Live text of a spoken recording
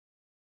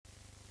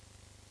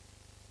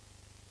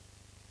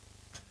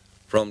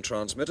From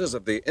transmitters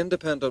of the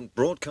Independent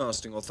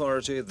Broadcasting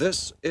Authority,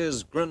 this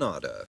is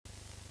Granada.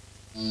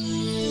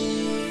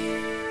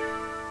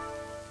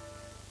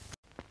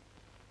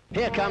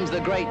 Here comes the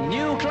great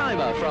new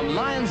climber from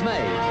Lion's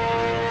Maid.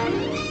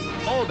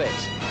 Orbit.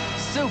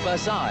 Super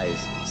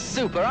size.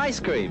 Super ice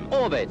cream.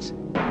 Orbit.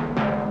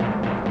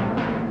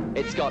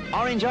 It's got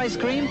orange ice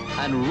cream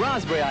and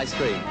raspberry ice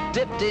cream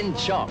dipped in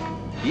chalk.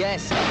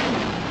 Yes.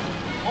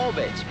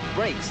 Orbit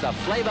breaks the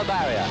flavor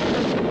barrier.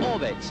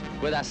 Orbit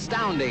with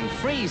astounding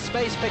free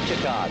space picture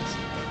cards.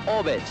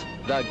 Orbit,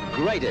 the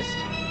greatest.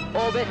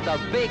 Orbit, the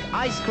big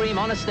ice cream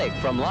on a stick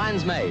from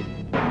Lion's Maid.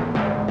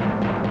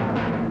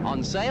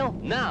 On sale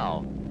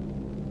now.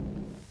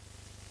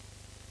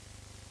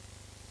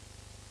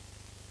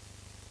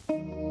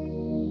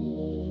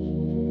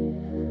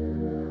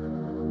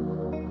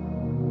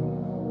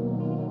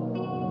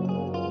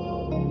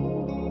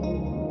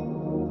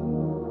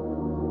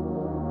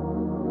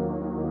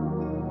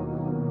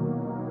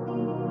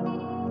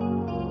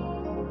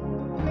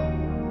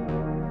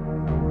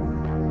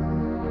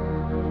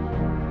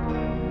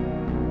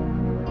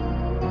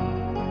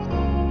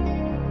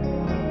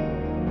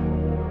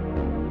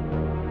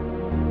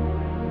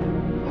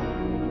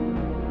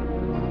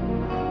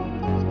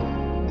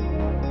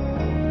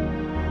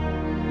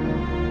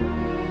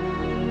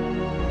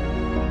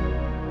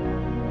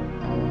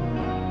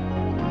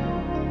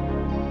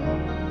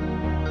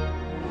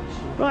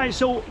 Right,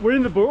 so we're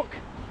in the brook.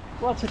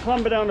 We'll have to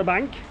clamber down the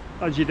bank,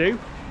 as you do.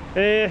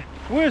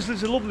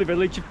 Worsley's a lovely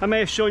village. I may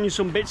have shown you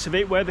some bits of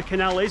it where the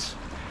canal is.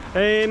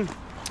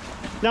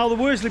 Now the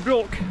Worsley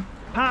Brook,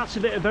 parts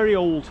of it are very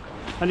old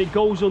and it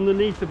goes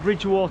underneath the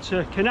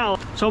Bridgewater canal.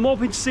 So I'm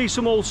hoping to see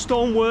some old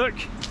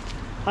stonework,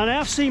 and I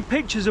have seen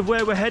pictures of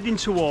where we're heading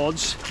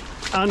towards,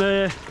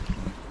 and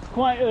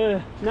quite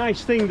a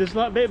nice thing. There's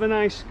that bit of a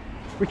nice,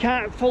 we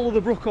can't follow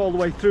the brook all the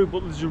way through,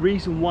 but there's a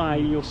reason why.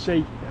 You'll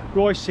see.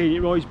 Roy's seen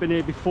it, Roy's been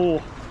here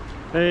before,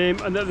 and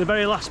at the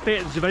very last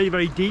bit there's a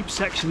very deep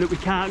section that we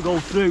can't go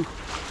through,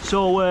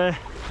 so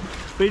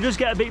but it does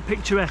get a bit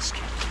picturesque.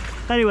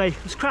 Anyway,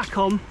 let's crack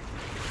on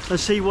and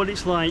see what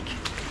it's like,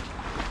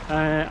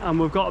 and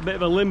we've got a bit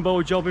of a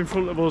limbo job in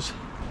front of us.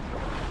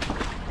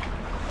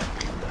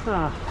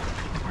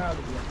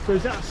 So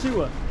is that a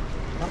sewer?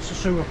 That's a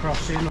sewer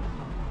crossing.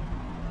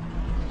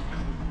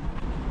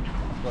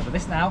 Look at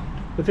this now.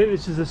 I think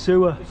this is a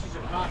sewer. This is a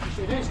practice.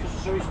 It is, because the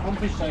sewage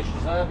pumping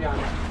station's there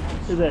behind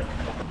it. Is it?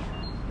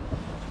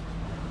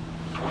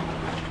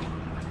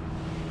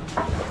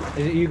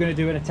 Is it you going to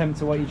do an attempt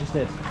to what you just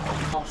did?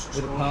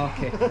 With a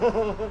parky?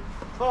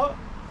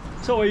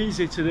 So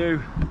easy to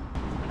do.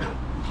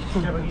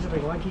 Yeah, but he's a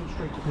big leg, he's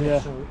straight to Yeah.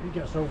 so he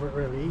gets over it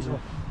really easily.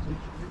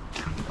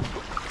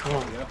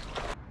 Oh, yeah.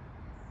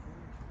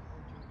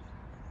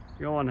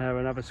 Go on here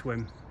and have a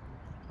swim.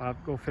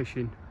 Go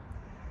fishing.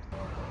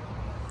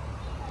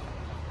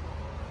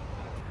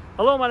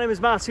 Hello, my name is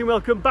Martin,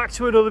 welcome back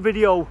to another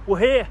video. We're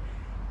here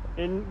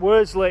in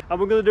Worsley and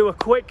we're going to do a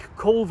quick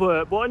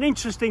culvert, but an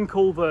interesting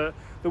culvert,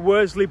 the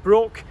Worsley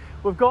Brook.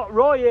 We've got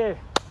Roy here,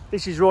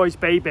 this is Roy's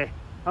baby,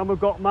 and we've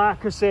got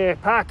Marcus here,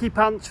 Parky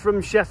Pants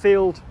from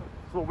Sheffield,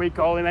 that's what we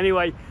call him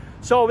anyway.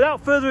 So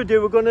without further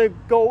ado, we're going to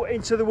go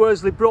into the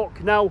Worsley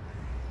Brook. Now,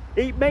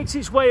 it makes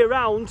its way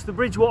around the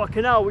Bridgewater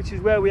Canal, which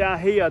is where we are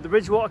here. The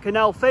Bridgewater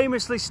Canal,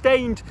 famously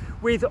stained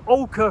with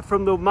ochre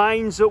from the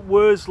mines at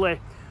Worsley.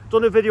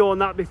 Done a video on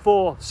that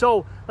before.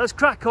 So let's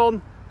crack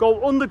on,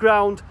 go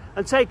underground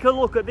and take a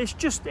look at this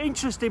just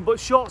interesting but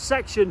short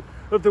section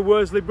of the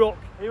Worsley Brook.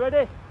 Are you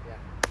ready? Yeah.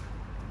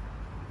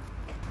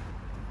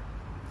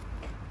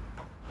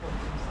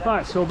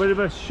 Right, so a bit of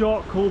a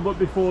short culvert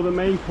before the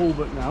main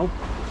culvert now. You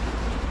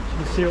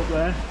can see up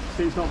there,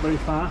 see it's not very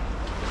far.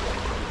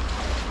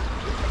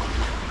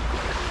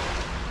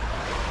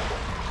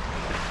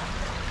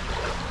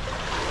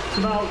 It's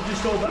about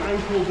just over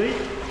ankle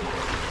deep.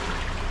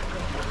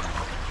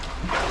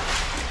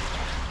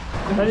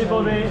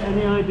 Anybody,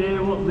 any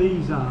idea what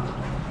these are?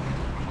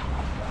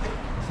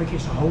 I think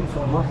it's a home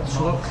for moths,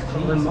 look,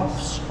 at the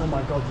moths. Oh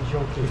my god, you're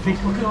joking. You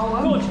think, look at all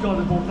that? Good God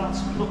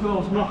above, look at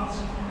those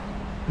moths.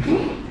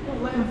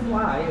 Don't let them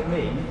fly at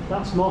me.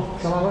 That's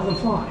moths. Shall I let them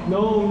fly? No,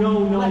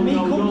 Let me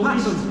come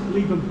past.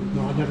 Leave them.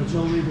 No, I never do.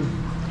 Leave them.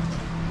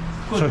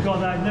 Good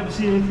God, I've never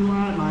seen anything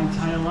like that my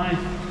entire life.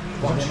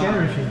 What a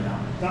scary thing that.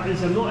 That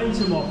is, I'm not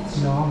into moths.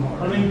 No, I'm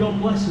not. I mean,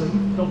 God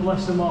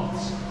bless the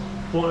moths.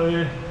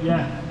 But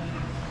yeah.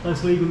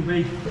 Let's leave them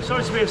be.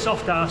 Sorry to be a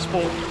soft arse,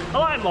 but I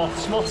like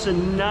moths. Moths are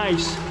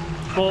nice,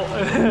 but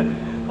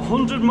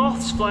 100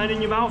 moths flying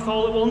in your mouth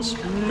all at once,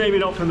 maybe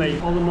not for me.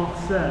 All the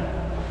moths there.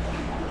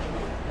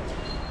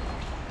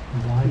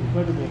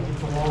 Incredible.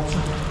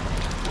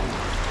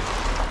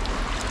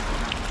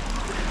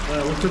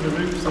 Look at the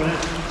roots there.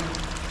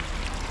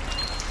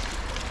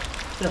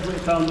 Definitely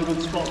found a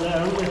good spot there,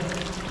 haven't we?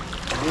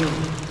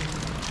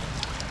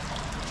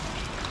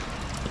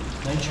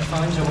 Nature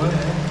finds a way.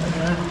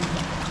 Yeah.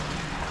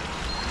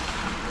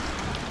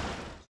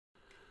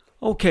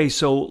 Okay,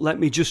 so let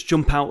me just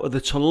jump out of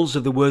the tunnels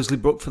of the Worsley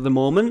Brook for the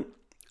moment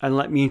and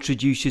let me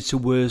introduce you to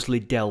Worsley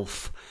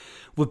Delph.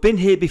 We've been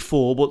here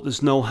before, but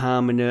there's no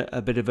harm in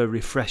a bit of a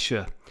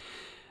refresher.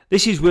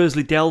 This is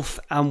Worsley Delph,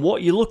 and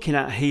what you're looking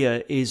at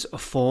here is a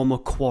former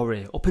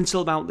quarry. Up until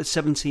about the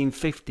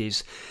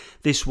 1750s,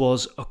 this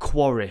was a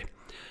quarry.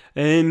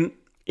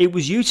 It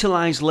was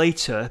utilised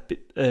later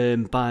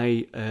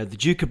by the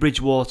Duke of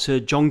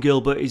Bridgewater, John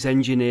Gilbeert, his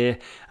engineer,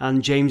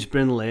 and James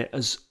Brindley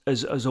as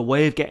a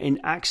way of getting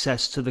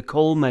access to the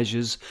coal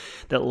measures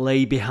that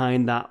lay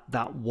behind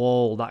that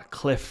wall, that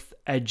cliff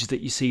edge that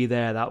you see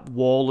there, that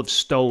wall of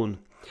stone.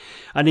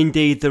 And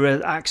indeed, there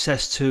is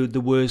access to the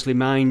Worsley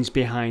mines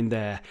behind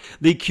there.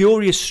 The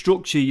curious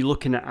structure you're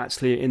looking at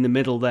actually in the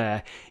middle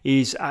there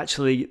is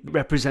actually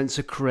represents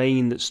a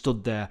crane that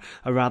stood there,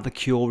 a rather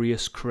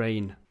curious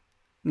crane.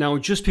 Now,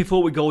 just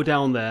before we go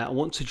down there, I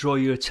want to draw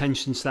your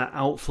attention to that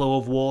outflow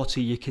of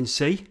water you can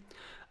see.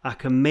 I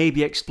can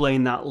maybe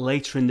explain that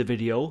later in the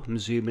video. I'm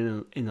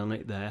zooming in on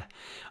it there.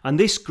 And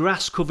this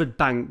grass-covered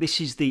bank,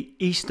 this is the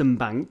eastern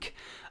bank.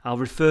 I'll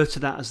refer to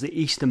that as the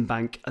eastern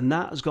bank, and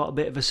that has got a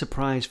bit of a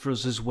surprise for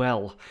us as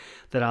well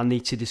that I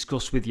need to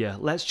discuss with you.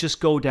 Let's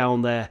just go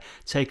down there,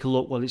 take a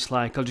look what it's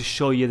like. I'll just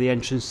show you the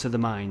entrance to the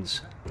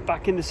mines.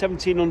 Back in the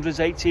 1700s,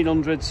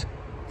 1800s,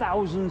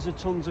 thousands of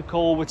tons of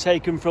coal were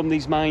taken from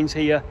these mines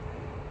here.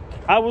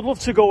 I would love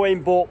to go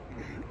in, but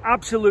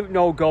absolute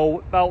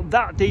no-go. About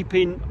that deep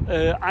in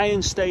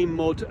iron-stained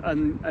mud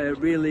and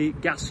really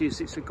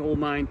gaseous. It's a coal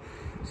mine.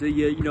 So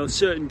you know,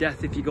 certain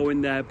death if you go in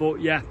there. But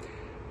yeah,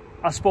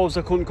 I suppose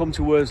I couldn't come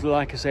to Worsley,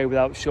 like I say,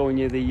 without showing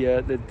you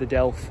the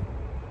Delph.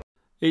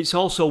 It's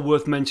also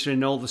worth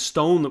mentioning all the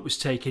stone that was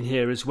taken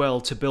here as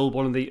well to build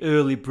one of the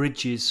early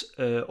bridges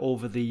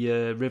over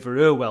the River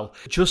Irwell.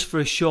 Just for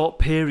a short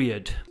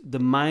period, the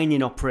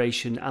mining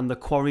operation and the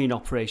quarrying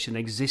operation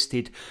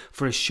existed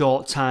for a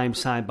short time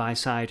side by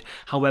side.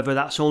 However,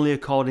 that's only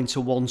according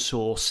to one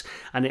source,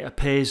 and it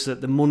appears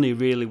that the money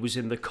really was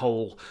in the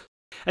coal.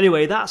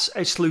 Anyway, that's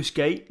a sluice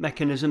gate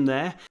mechanism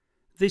there.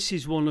 This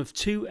is one of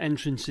two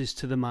entrances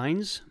to the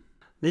mines.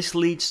 This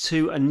leads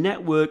to a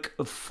network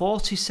of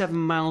 47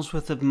 miles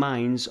worth of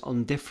mines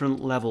on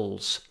different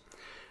levels.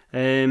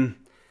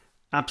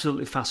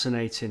 Absolutely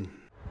fascinating.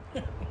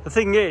 The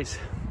thing is,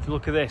 if you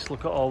look at this,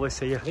 look at all this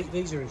here.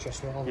 These are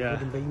interesting, all the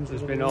wooden beams.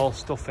 There's been all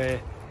stuff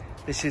here.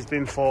 This has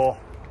been for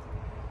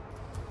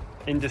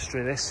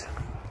industry, this.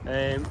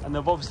 And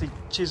they've obviously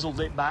chiselled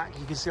it back.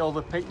 You can see all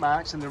the pick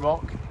marks in the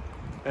rock.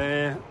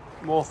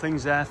 More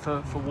things there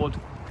for wood.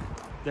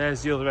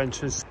 There's the other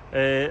entrance.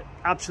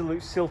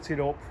 Absolute silted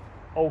up.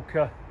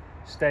 Ochre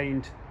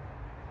stained.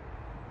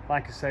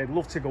 Like I said,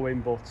 love to go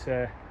in, but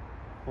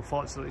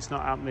unfortunately it's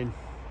not happening.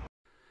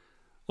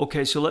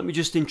 Okay, so let me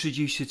just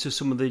introduce you to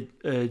some of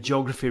the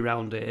geography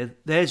around here.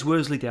 There's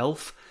Worsley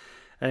Delph,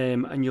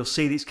 and you'll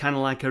see it's kind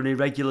of like an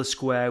irregular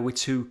square with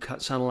two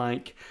kind of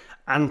like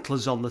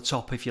antlers on the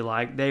top, if you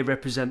like. They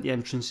represent the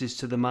entrances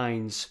to the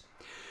mines.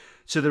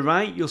 To the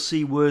right you'll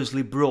see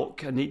Worsley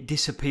Brook, and it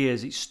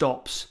disappears, it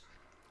stops.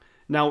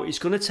 Now, it's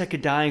going to take a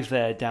dive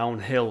there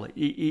downhill.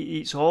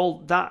 It's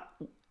all that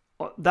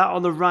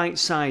on the right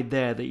side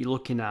there that you're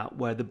looking at,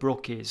 where the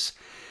brook is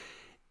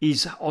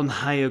on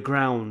higher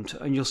ground.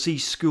 And you'll see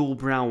School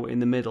Brow in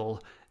the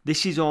middle.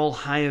 This is all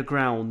higher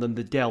ground than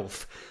the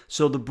Delph.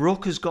 So the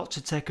brook has got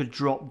to take a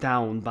drop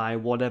down by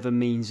whatever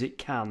means it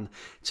can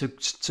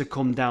to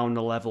come down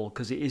a level,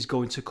 because it is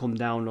going to come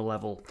down a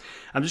level.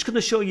 I'm just going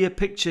to show you a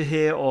picture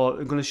here, or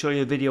I'm going to show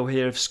you a video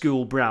here of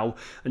School Brow,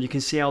 and you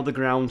can see how the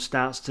ground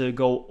starts to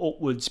go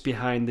upwards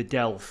behind the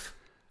Delph.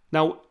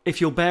 Now, if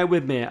you'll bear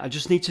with me, I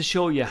just need to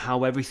show you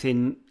how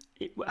everything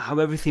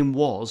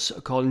was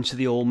according to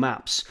the old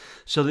maps,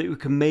 so that we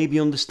can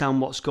maybe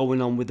understand what's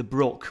going on with the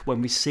brook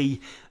when we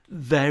see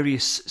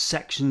various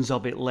sections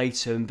of it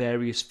later and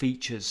various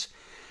features.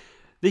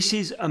 This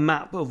is a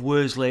map of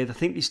Worsley. I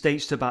think this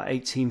dates to about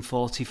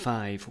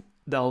 1845.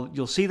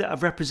 You'll see that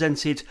I've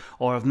represented,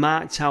 or I've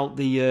marked out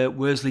the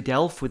Worsley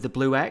Delph with the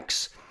blue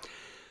X.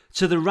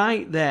 To the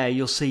right there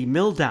you'll see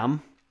Mill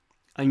Dam,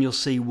 and you'll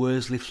see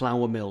Worsley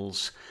Flour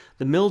Mills.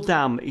 The Mill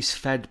Dam is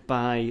fed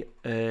by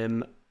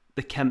the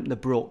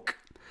Kempner Brook,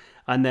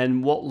 and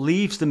then what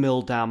leaves the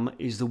Mill Dam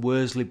is the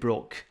Worsley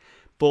Brook.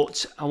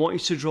 But I want you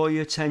to draw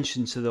your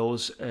attention to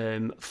those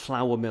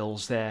flour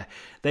mills there.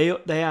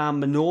 They are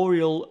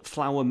manorial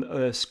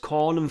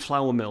corn and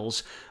flour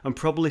mills, and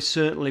probably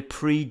certainly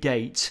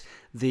predate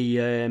the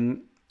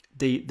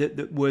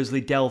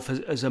Worsley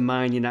Delph as a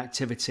mining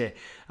activity.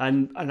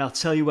 And I'll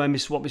tell you what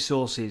my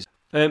source is.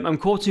 I'm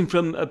quoting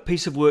from a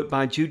piece of work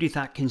by Judith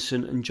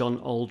Atkinson and John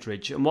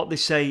Aldridge, and what they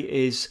say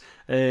is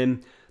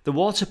the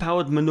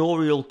water-powered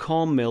manorial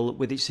corn mill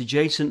with its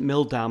adjacent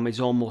mill dam is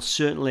almost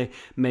certainly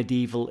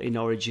medieval in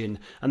origin,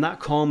 and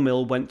that corn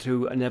mill went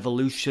through an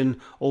evolution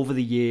over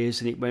the years,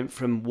 and it went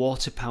from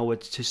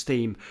water-powered to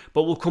steam,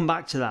 but we'll come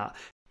back to that.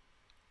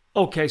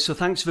 Okay, so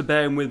thanks for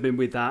bearing with me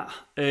with that.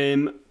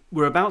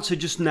 We're about to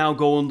just now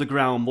go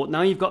underground, but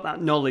now you've got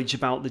that knowledge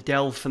about the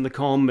Delph and the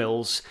corn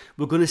mills,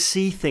 we're going to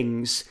see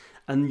things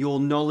and your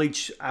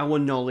knowledge, our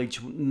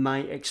knowledge,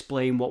 might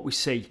explain what we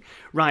see.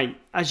 Right,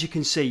 as you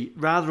can see,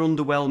 rather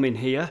underwhelming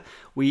here.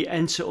 We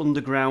enter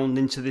underground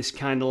into this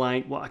kind of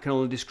like what I can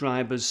only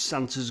describe as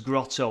Santa's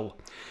Grotto.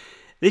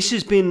 This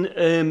has been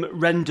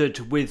rendered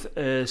with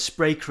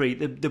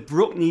spraycrete. The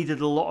brook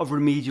needed a lot of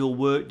remedial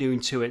work doing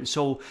to it, and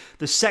so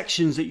the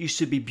sections that used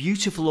to be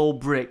beautiful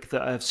old brick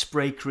that are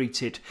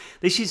spraycreted.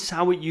 This is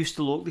how it used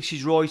to look. This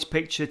is Roy's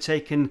picture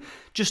taken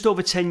just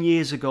over 10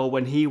 years ago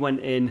when he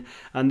went in,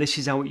 and this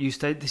is how it used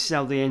to. This is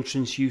how the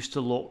entrance used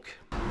to look.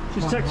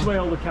 Just takes away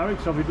all the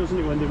character of it, doesn't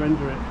it, when they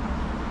render it?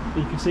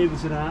 You can see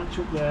there's an arch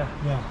up there.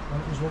 Yeah,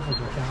 that was lovely,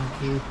 but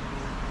thank you.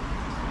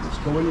 Let's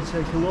go in and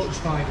take a look.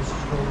 Spiders is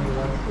going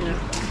away. Yeah.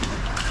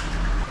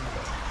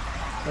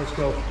 Let's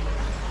go.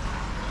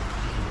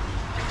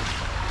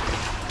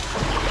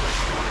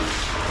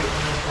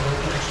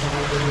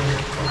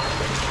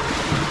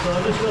 So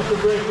I'm just going to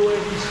break away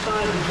these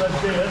spiders right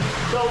there.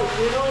 So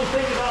the only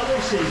thing about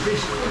this is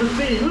this would have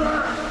been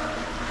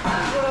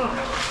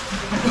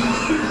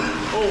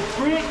oh,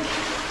 brick.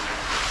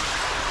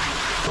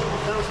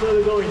 That's where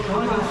we're going. Can I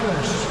go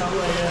first? That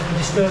way, yeah.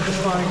 Disturb the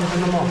spiders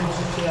and the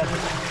moths.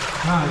 Yeah.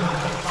 Right.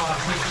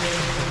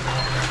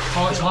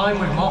 Oh, it's lined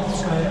with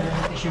moths.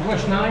 It's your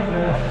worst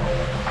nightmare.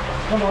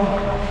 Come on.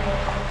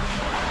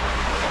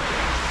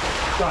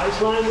 Right,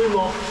 it's lined with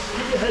moths.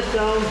 Keep your head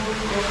down.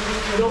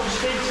 Don't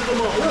speak to the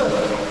moths.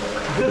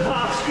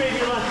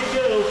 Screaming like a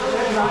girl.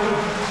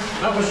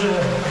 That was a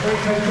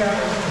very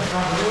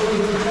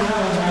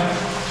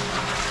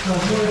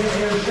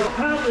good job.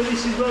 Apparently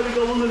this is where we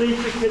go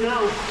underneath the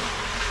canal.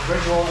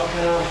 Bridgewater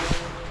Canal.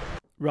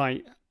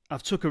 Right,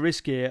 I've took a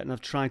risk here and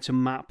I've tried to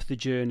map the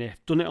journey.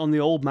 I've done it on the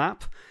old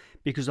map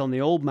because on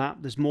the old map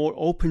there's more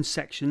open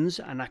sections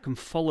and I can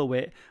follow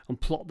it and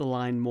plot the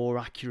line more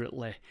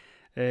accurately.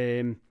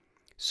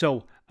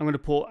 So I'm going to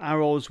put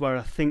arrows where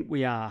I think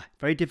we are.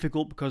 Very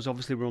difficult because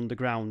obviously we're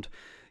underground.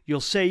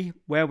 You'll see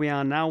where we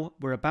are now.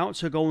 We're about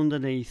to go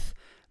underneath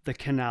the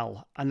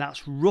canal, and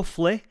that's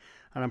roughly,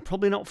 and I'm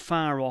probably not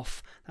far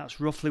off, that's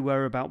roughly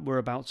where we're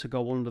about to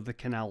go under the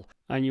canal.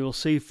 And you will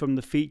see from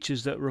the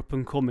features that are up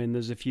and coming,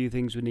 there's a few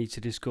things we need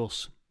to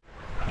discuss.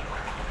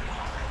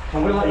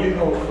 I'm going to let you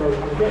go through.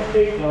 We'll get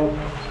deep though.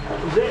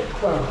 Is it?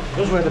 Well,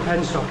 that's where the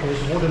penstock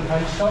is, wooden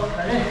penstock.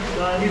 Ready?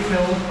 Right. You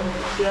film.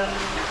 Yeah.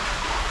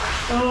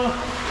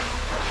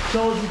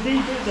 So there's a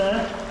deep bit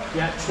there.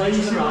 Yeah, stay to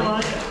the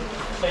right.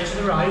 Stay to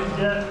the right.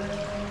 Yeah.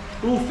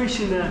 All fish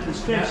in there,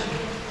 there's fish.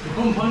 Yeah. You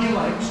bump on your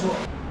legs. Look.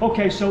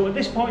 Okay, so at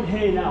this point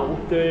here now,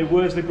 the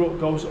Worsley Brook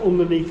goes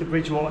underneath the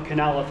Bridgewater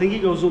Canal. I think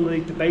it goes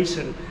underneath the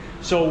basin.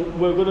 So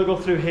we're going to go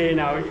through here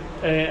now,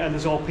 and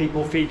there's all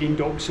people feeding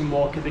ducks and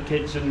walking the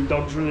kids and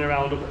dogs running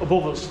around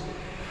above us.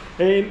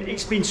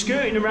 It's been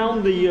skirting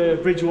around the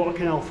Bridgewater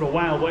Canal for a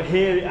while, but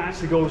here it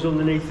actually goes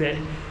underneath it,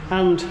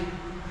 and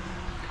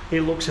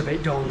it looks a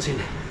bit daunting.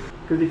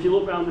 Because if you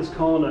look round this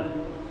corner,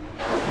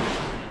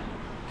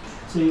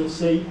 so you'll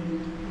see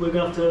we're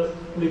going to have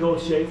to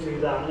negotiate through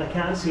that, and I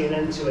can't see an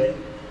end to it.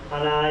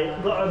 And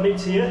I've got to admit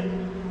to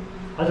you,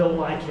 I don't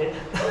like it.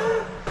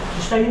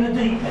 Just stay in the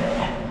deep bit.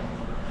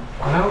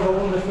 And I'll go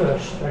under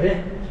first.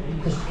 Ready?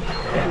 You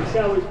see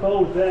how it's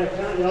bold there,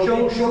 can't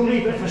you? Show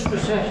me the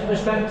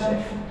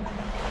perspective.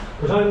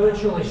 Because I'm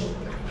literally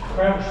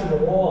crouched in the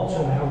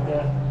water now.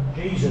 Yeah.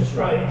 Jesus,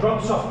 right. It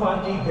drops off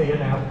quite deep here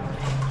now.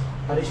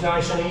 And it's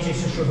nice and easy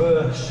to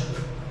traverse.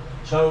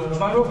 So, is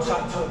my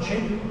rucksack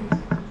touching?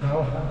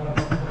 No.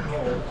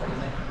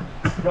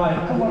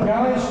 Right, come on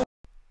guys.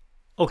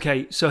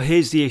 Okay, so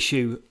here's the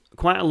issue.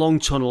 Quite a long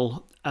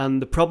tunnel,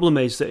 and the problem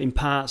is that in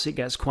parts it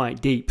gets quite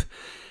deep.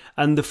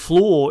 And the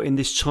floor in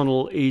this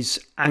tunnel is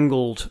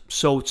angled.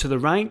 So to the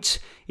right,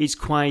 it's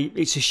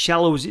as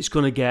shallow as it's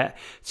going to get.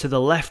 To the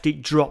left,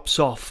 it drops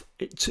off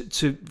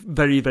to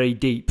very, very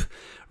deep.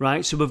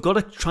 Right, so we've got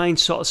to try and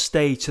sort of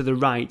stay to the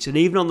right. And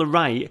even on the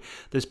right,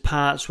 there's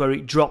parts where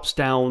it drops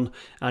down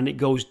and it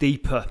goes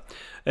deeper.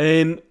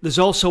 There's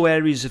also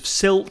areas of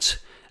silt,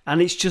 and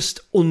it's just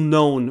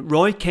unknown.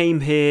 Roy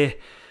came here,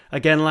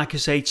 again, like I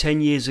say, 10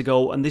 years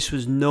ago, and this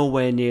was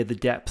nowhere near the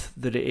depth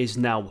that it is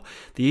now.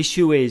 The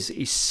issue is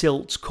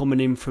silt coming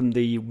in from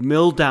the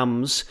mill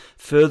dams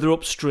further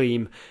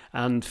upstream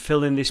and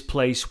filling this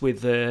place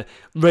with,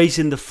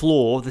 raising the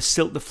floor,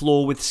 the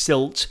floor with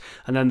silt,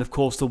 and then, of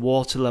course, the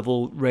water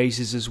level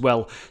raises as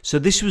well. So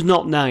this was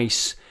not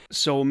nice.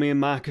 So me and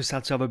Marcus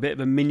had to have a bit of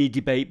a mini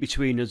debate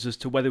between us as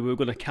to whether we were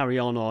going to carry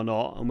on or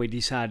not, and we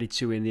decided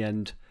to in the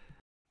end.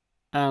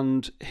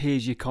 And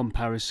here's your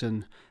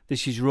comparison.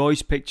 This is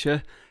Roy's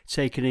picture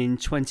taken in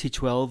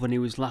 2012 when he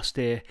was last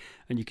here,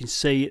 and you can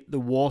see the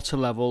water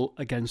level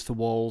against the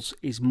walls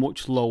is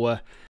much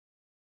lower.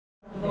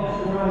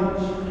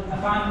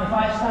 If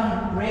I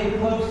stand really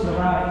close to the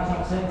right, it's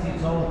not sinking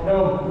at all.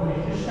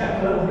 No, just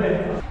step a little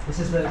bit. This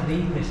is the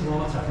deepest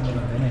water I think I've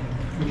ever been in.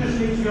 We just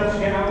need to be able to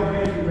get out of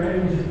here if it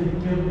rains, if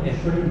it kills the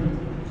stream.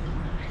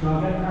 So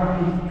I'll get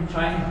cracking.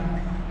 Try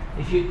and,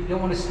 if you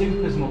don't want to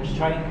stoop as much,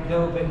 try and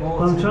go a bit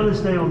more. I'm trying to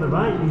stay on the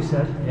right, you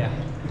said. Yeah.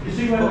 You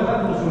see where the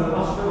levels were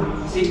last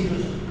night? See,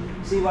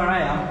 See where I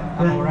am?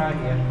 I'm alright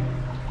here.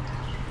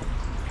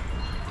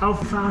 How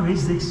far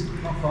is this?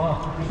 Not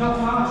far. It's not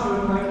far, so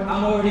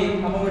I'm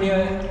already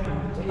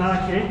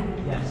Okay.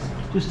 Yes.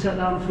 Just take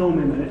that and film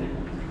me a minute.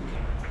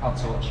 I'll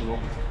torch you up.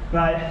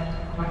 Right.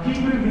 I keep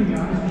moving,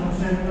 guys, because I'm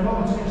saying I don't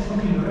want to get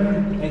stuck in the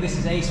rain. Hey, this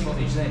is ace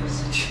footage,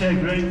 this. Yeah,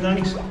 great,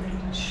 thanks.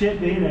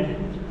 Shit being it.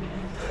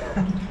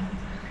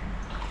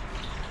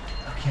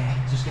 Okay,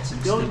 just get some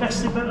You're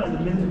best about at the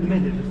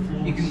minute.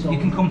 You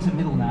can come to the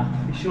middle now.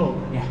 You sure?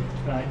 Yeah.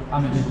 Right.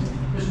 I'm in the middle.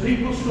 There's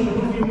people stood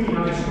above you eating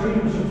ice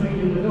cream and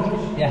feeding the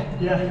dogs. Yeah.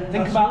 Yeah.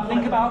 Think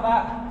about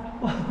that.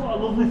 What a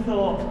lovely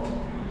thought.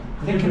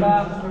 Think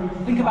about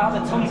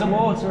the tons of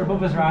water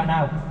above us right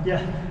now.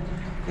 Yeah.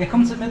 Yeah,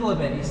 come to the middle a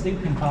bit. You're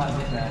stooping quite a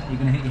bit there. You're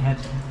going to hit your head.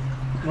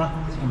 What?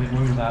 That's what I'm a bit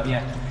worried about.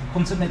 Yeah.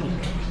 Come to the middle.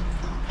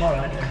 All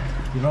right.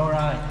 You're all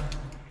right.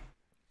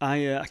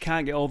 I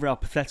can't get over how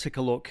pathetic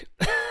I look.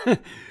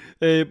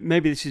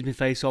 Maybe this is my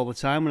face all the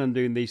time when I'm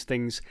doing these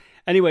things.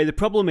 Anyway, the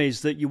problem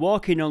is that you're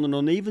walking on an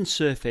uneven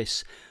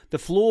surface. The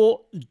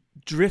floor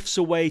drifts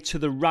away to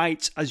the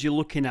right as you're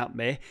looking at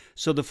me.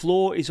 So the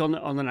floor is on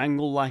an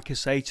angle, like I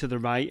say, to the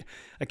right.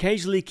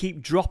 Occasionally you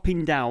keep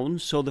dropping down,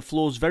 so the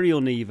floor's very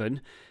uneven.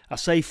 I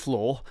say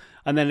floor.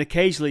 And then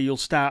occasionally you'll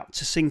start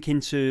to sink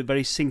into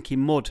very sinky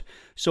mud.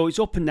 So it's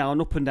up and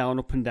down, up and down,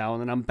 up and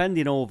down, and I'm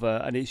bending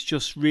over and it's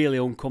just really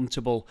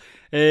uncomfortable.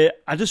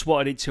 I just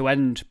wanted it to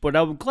end, but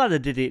I'm glad I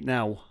did it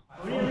now.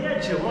 Are we at the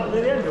edge of what? At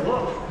the end of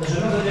what? There's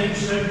another deep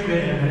circuit in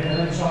it,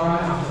 and it's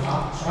alright after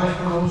that. So I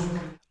suppose.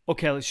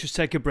 Okay, let's just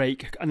take a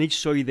break. I need to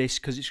show you this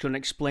because it's going to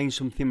explain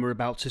something we're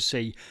about to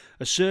see.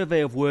 A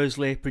survey of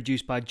Worsley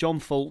produced by John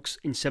Fawkes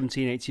in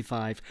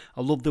 1785.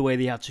 I love the way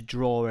they had to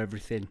draw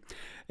everything.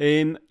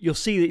 You'll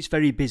see that it's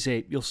very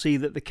busy. You'll see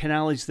that the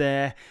canal is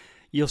there.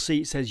 You'll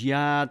see it says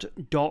yard,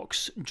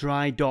 docks,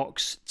 dry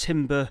docks,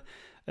 timber.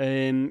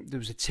 There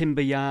was a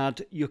timber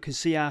yard. You can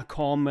see our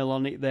corn mill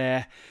on it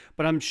there.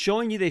 But I'm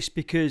showing you this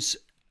because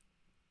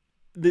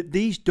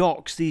these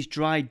docks, these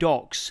dry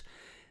docks,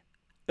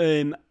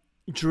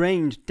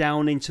 drained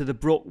down into the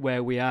brook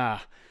where we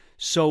are.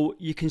 So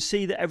you can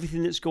see that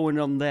everything that's going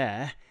on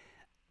there,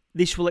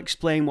 this will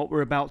explain what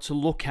we're about to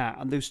look at.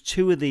 And there's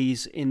two of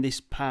these in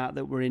this part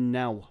that we're in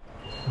now.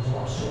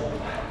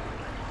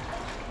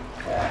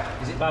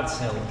 Is it bad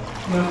sill?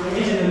 No, it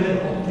is in the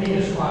middle. It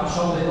is quite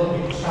solid. Look,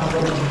 you can stand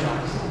up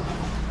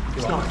and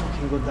It's not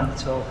fucking good, that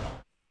at all.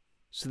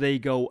 So there you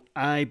go.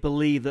 I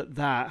believe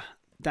that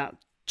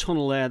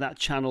tunnel there, that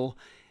channel,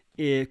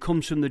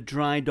 comes from the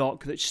dry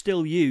dock that's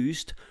still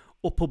used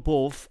up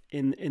above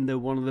in the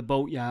one of the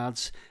boat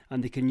yards,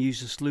 and they can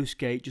use the sluice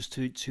gate just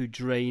to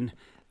drain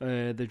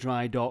the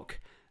dry dock.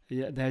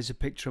 Yeah, there's a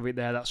picture of it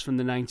there. That's from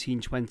the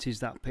 1920s,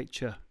 that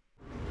picture.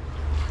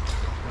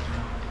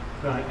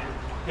 Right.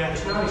 yeah,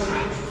 it's nice.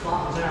 It's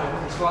flat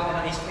out. It's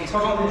like it's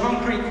got a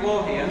concrete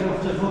floor here.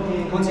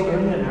 Once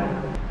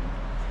again,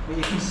 but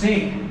you can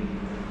see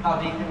how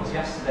deep it was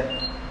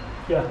yesterday.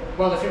 Yeah.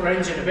 Well, if it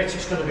rains in a bit,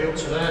 it's going to be up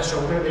to there,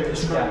 so we're going to be a bit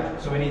screwed. Yeah.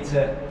 So we need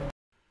to.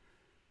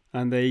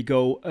 And there you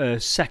go,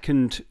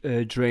 second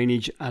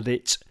drainage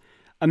adit.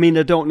 I mean,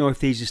 I don't know if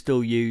these are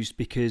still used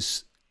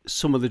because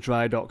some of the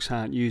dry docks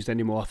aren't used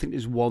anymore. I think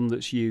there's one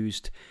that's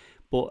used,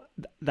 but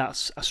I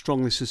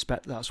strongly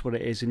suspect that's what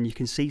it is. And you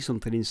can see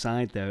something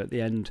inside there at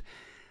the end.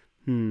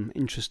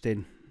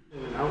 Interesting.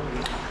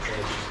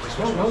 It's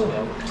full.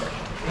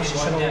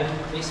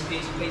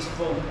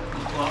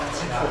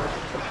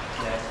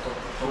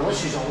 Oh,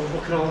 this is old.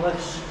 Look at all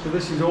this. So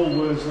this is Old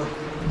Worsley.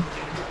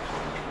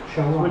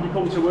 So when you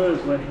come to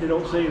Worsley, you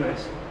don't see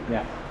this.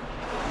 Yeah.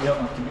 You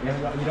don't have to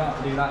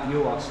do that.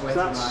 You are sweating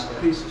So that's right a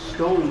piece of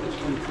stone that's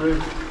come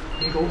through.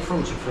 You go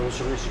front to front,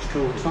 so this is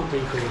cool. It's not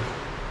deep enough.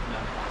 No.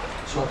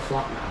 It's all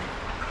flat now.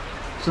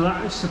 So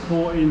that is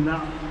supporting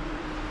that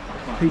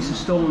piece of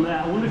stone there.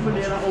 I wonder if we're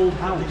near that old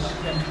house.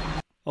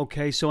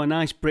 Okay, so a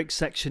nice brick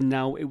section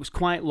now. It was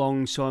quite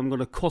long, so I'm going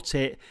to cut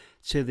it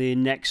to the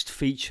next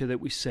feature that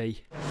we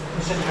see.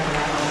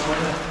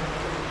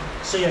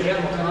 See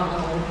again, look at that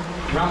little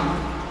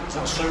ramp. Is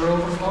that sewer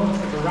overflow?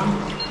 The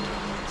ramp?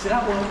 So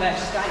that one there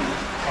staying.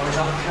 Or is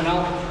that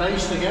canal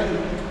based again?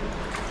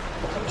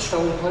 Look at the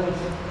stone plinth.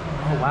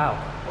 Oh wow.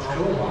 That's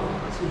cool, that.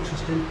 That's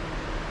interesting.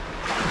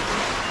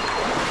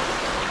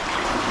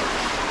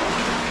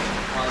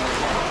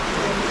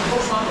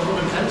 Looks like a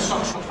wooden fence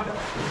socks.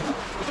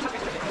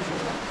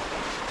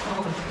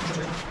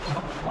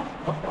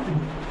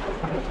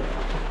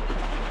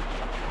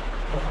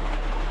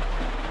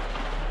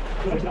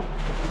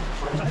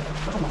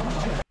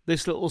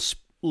 This little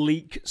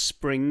leak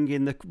spring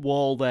in the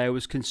wall there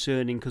was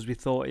concerning because we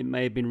thought it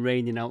may have been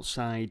raining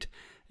outside.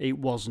 It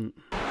wasn't.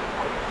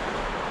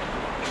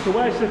 So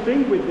where's the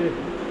thing with the...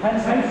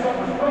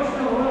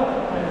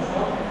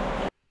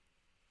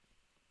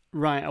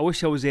 Right, I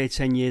wish I was here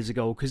 10 years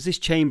ago because this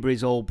chamber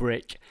is all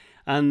brick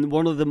and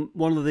one of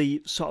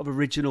the sort of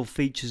original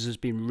features has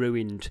been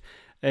ruined.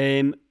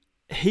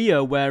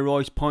 Here, where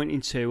Roy's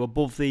pointing to,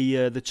 above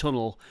the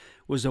tunnel,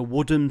 was a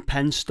wooden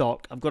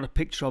penstock. I've got a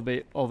picture of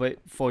it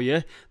for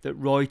you that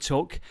Roy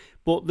took.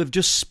 but they've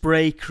just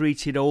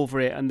spray-created over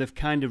it and they've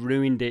kind of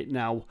ruined it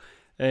now.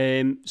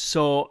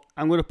 So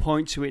I'm going to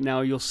point to it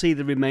now. You'll see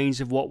the remains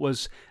of what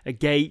was a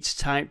gate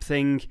type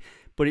thing,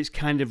 but it's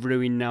kind of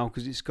ruined now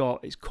because it's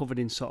covered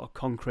in sort of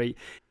concrete.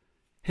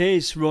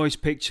 Here's Roy's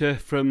picture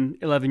from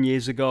 11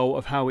 years ago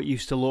of how it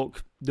used to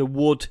look. The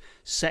wood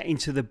set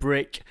into the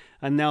brick,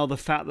 and now the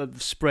fact that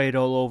they've sprayed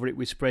all over it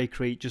with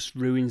spraycrete just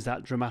ruins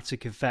that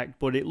dramatic effect,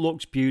 but it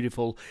looks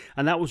beautiful.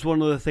 And that was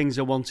one of the things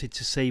I wanted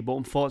to see, but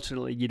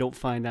unfortunately you don't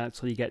find out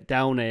until you get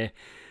down here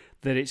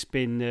that it's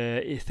been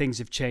things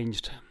have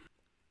changed.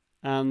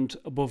 And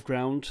above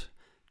ground,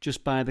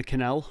 just by the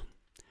canal,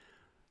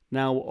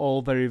 now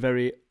all very,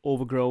 very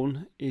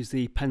overgrown, is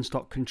the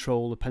penstock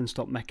control, the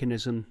penstock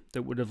mechanism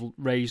that would have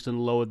raised and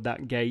lowered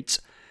that gate.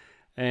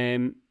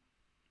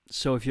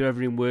 So if you're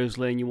ever in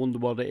Worsley and you wonder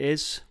what it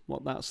is,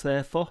 what that's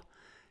there for,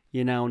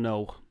 you now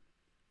know.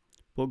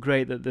 But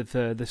great that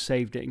they've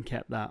saved it and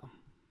kept that.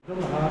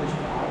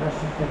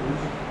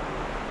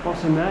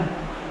 What's in there?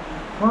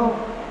 Well,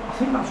 I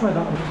think that's where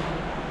that was.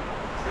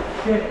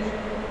 Shit.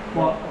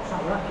 What? What's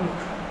that wrecking?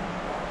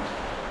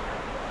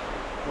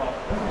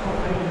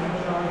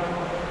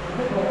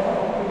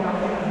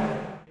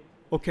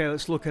 Okay,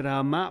 let's look at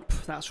our map.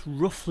 That's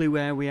roughly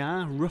where we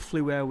are,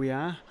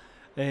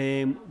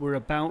 we're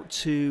about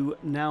to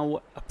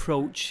now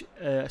approach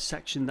a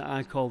section that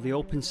I call the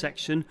open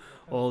section,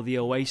 or the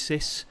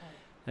oasis,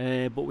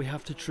 but we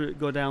have to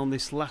go down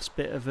this last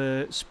bit of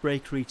a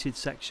spray-created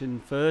section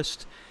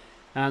first,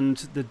 and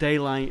the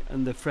daylight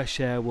and the fresh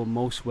air were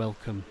most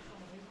welcome.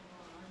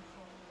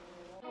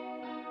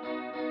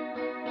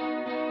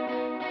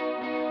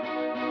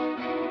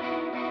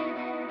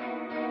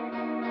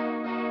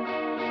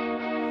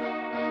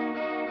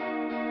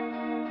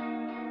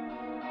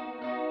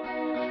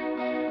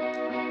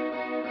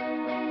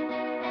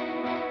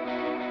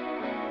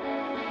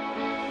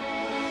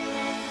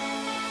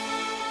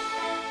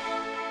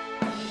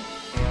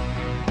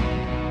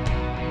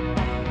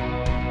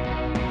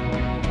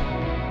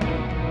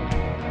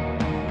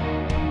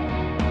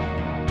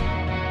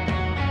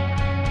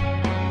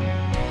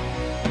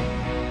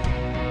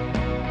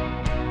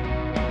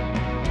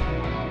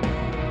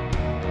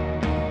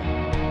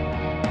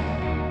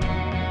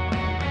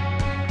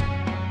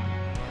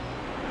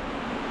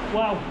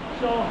 Wow,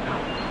 so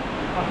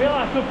I feel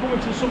like I've come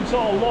into some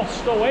sort of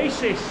lost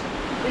oasis.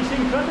 It's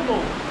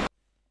incredible.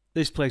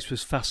 This place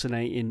was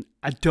fascinating.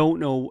 I don't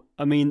know,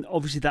 I mean,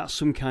 obviously that's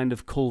some kind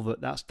of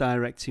culvert, that's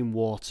directing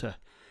water.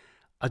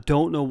 I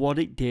don't know what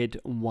it did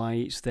and why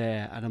it's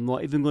there, and I'm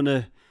not even going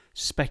to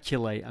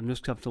speculate, I'm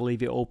just going to have to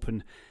leave it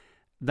open.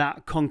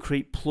 That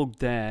concrete plug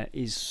there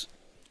is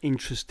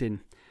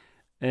interesting.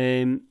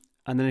 And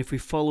then if we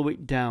follow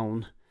it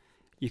down,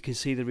 you can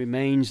see the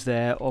remains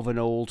there of an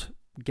old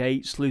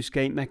gate, sluice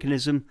gate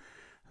mechanism.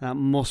 That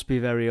must be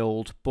very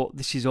old, but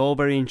this is all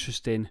very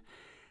interesting,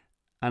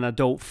 and I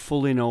don't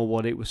fully know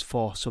what it was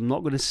for, so I'm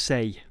not going to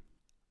say.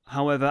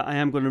 However, I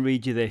am going to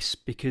read you this,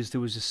 because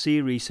there was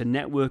a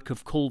network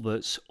of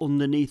culverts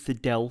underneath the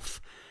Delph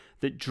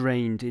that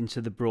drained into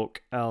the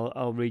brook.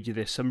 I'll read you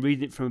this. I'm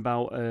reading it from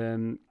about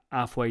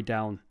halfway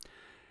down.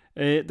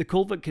 The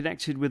culvert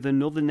connected with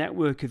another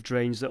network of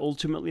drains that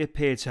ultimately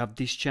appear to have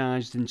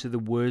discharged into the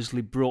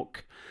Worsley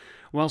Brook.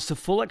 Whilst the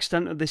full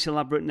extent of this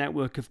elaborate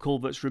network of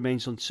culverts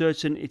remains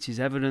uncertain, it is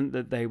evident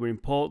that they were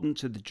important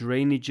to the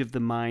drainage of the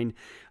mine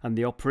and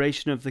the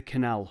operation of the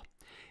canal.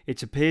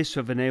 It appears to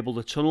have enabled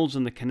the tunnels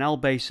and the canal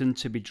basin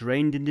to be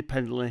drained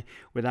independently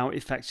without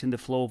affecting the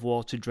flow of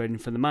water draining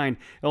from the mine.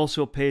 It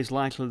also appears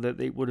likely that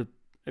it would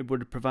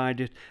have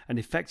provided an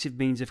effective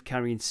means of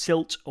carrying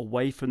silt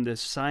away from the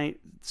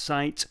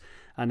site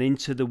and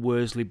into the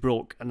Worsley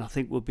Brook. And I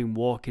think we've been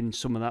walking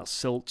some of that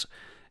silt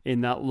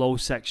in that low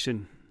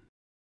section.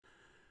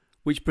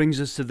 Which brings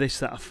us to this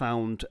that I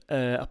found,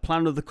 a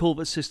plan of the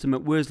culvert system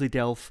at Worsley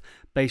Delph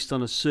based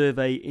on a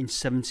survey in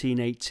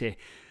 1780.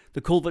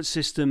 The culvert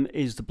system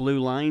is the blue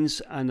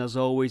lines, and as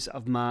always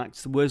I've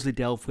marked the Worsley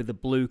Delph with a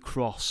blue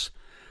cross.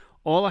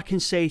 All I can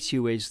say to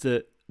you is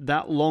that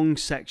that long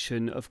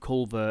section of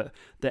culvert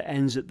that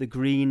ends at the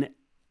green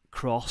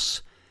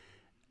cross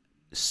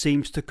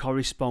seems to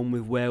correspond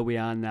with where we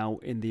are now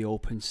in the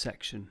open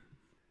section.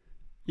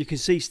 You can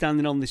see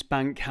standing on this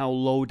bank how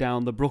low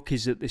down the brook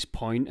is at this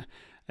point.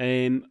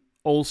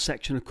 Old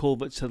section of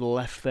culvert to the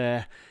left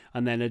there,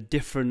 and then a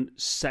different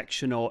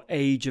section or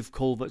age of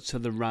culvert to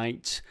the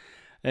right.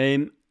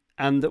 And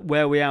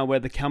where we are, where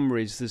the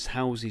camera is, there's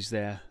houses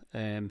there.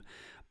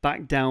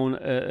 Back down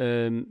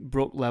at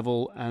brook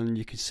level, and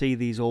you can see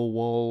these old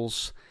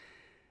walls.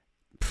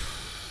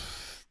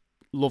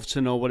 Love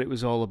to know what it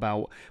was all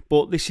about.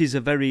 But this is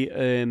a very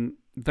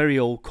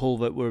old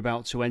culvert we're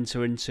about to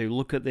enter into.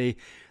 Look at the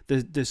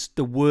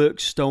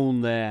work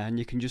stone there, and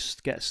you can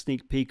just get a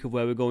sneak peek of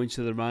where we're going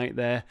to the right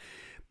there.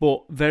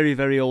 But very,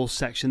 very old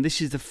section.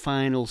 This is the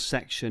final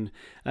section,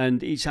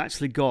 and it's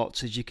actually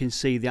got, as you can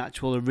see, the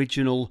actual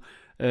original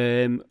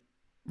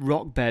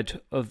rock bed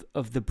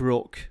of the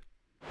brook.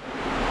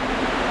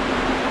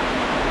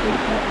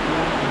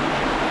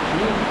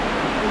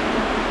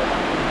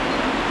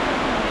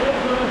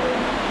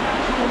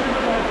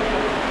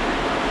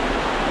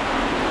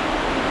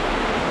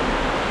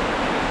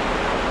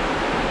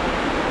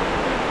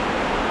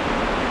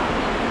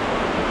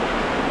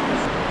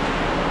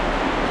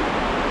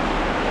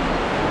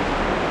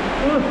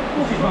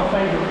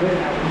 bit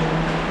now,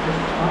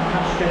 just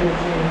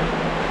cascades in.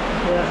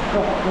 Yeah,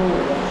 proper cool.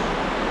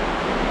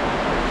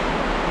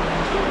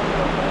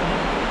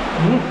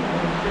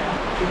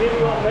 You've even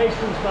got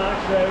mason's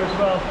marks there as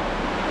well.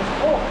 There's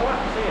 4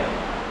 flats here.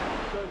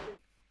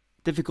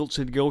 Difficult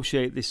to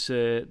negotiate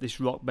this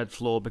rock bed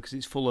floor because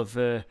it's full of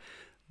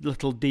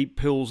little deep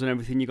pools and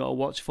everything you got to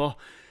watch for.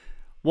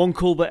 One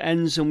culvert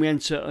ends and we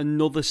enter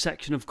another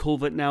section of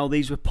culvert now.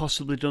 These were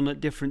possibly done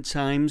at different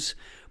times,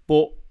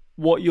 but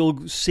what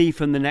you'll see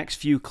from the next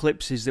few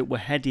clips is that we're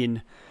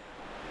heading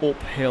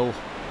uphill.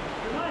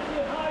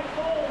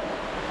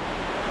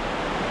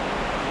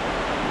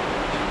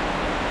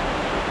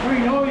 Very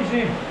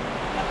noisy.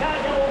 I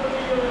can't get over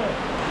the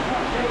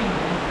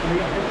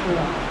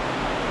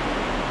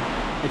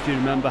If you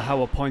remember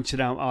how I pointed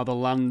out how the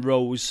land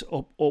rose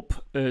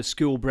up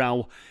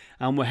Schoolbrow,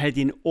 and we're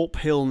heading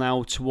uphill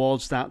now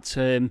towards that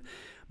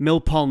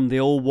mill pond, the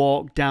Old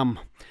Warke Dam.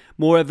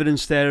 More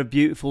evidence there of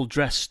beautiful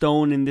dressed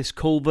stone in this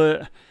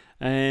culvert,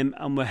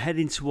 and we're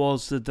heading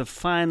towards the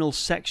final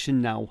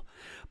section now.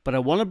 But I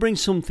want to bring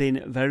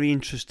something very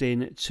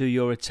interesting to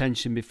your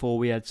attention before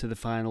we head to the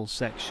final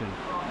section.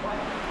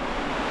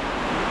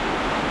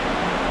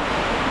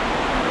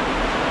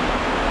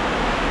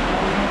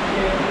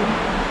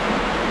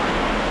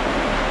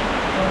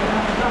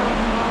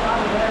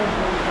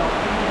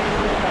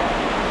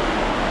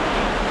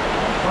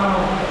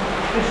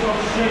 This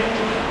looks sick.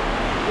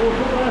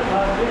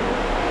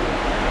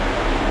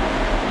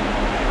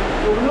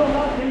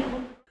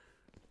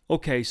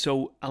 Okay,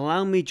 so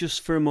allow me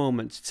just for a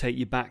moment to take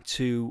you back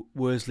to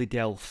Worsley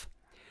Delph.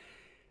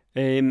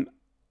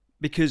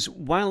 Because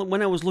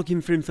when I was looking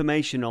for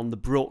information on the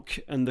brook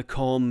and the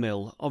corn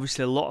mill,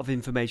 obviously a lot of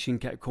information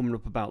kept coming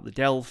up about the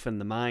Delph and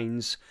the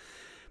mines,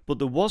 but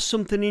there was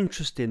something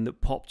interesting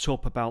that popped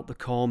up about the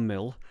corn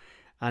mill,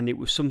 and it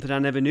was something I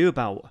never knew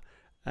about,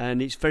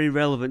 and it's very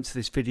relevant to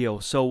this video.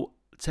 So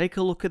take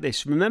a look at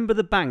this. Remember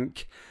the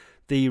bank,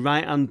 the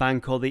right hand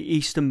bank or the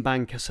eastern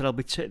bank? I said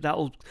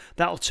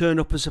that'll turn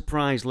up a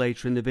surprise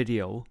later in the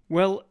video.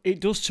 Well, it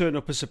does turn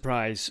up a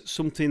surprise,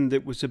 something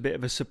that was a bit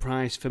of a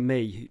surprise for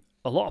me.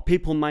 A lot of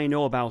people may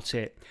know about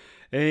it.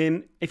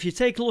 If you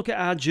take a look at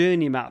our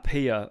journey map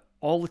here,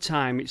 all the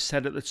time it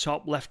said at the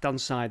top left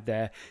hand side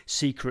there,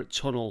 secret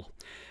tunnel.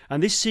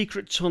 And this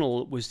secret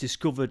tunnel was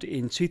discovered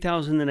in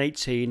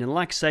 2018, and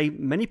like I say,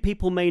 many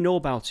people may know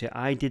about it,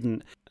 I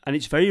didn't. And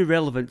it's very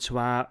relevant to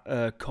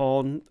our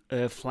corn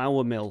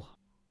flour mill.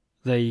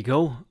 There you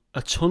go,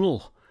 a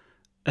tunnel.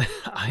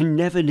 I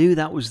never knew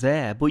that was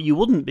there, but you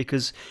wouldn't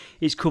because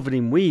it's covered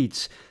in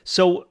weeds.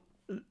 So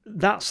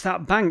that's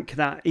that bank,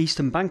 that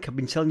eastern bank I've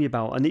been telling you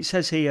about. And it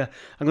says here,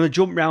 I'm going to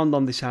jump round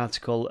on this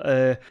article.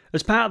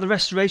 As part of the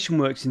restoration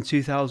works in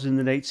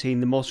 2018,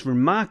 the most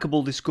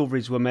remarkable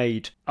discoveries were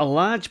made. A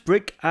large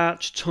brick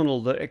arch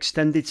tunnel that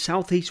extended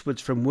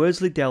southeastwards from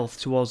Worsley Delph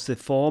towards the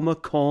former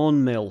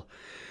corn mill.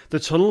 The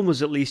tunnel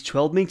was at least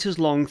 12 metres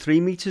long, 3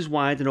 metres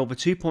wide and over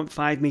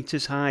 2.5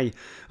 metres high,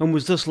 and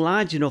was thus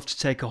large enough to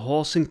take a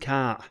horse and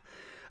cart.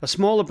 A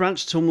smaller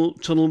branch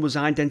tunnel was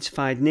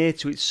identified near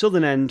to its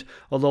southern end,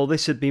 although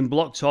this had been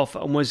blocked off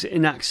and was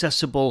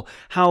inaccessible.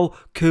 How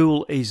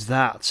cool is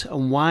that?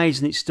 And why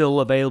isn't it still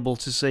available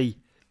to see?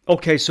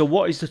 Okay, so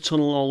what is the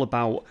tunnel all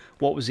about?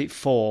 What was it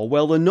for?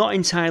 Well, they're not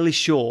entirely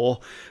sure,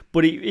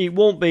 but it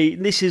won't be.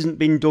 This hasn't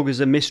been dug as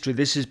a mystery.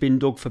 This has been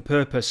dug for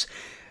purpose.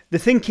 The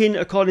thinking,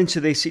 according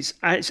to this, it's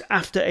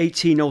after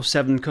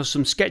 1807 because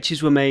some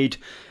sketches were made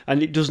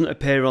and it doesn't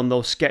appear on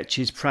those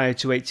sketches prior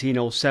to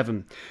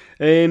 1807.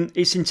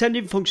 Its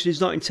intended function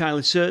is not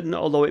entirely certain,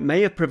 although it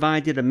may have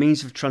provided a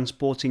means of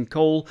transporting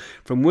coal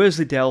from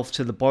Worsley Delph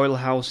to the boiler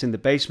house in the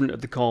basement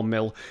of the corn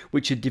mill,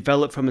 which had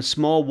developed from a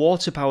small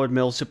water-powered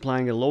mill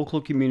supplying a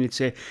local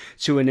community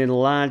to an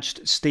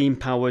enlarged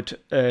steam-powered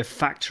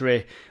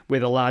factory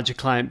with a larger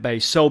client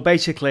base. So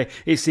basically,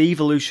 it's the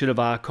evolution of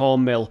our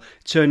corn mill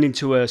turned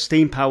into a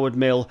steam-powered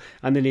mill,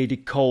 and they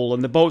needed coal.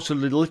 And the boats would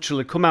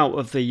literally come out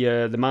of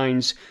the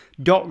mines,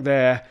 dock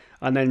there,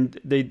 and then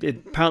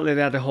apparently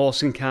they had a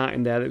horse and cart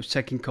in there that was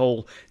taking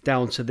coal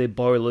down to the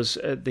boilers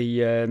at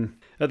the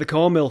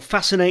corn mill.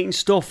 Fascinating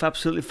stuff,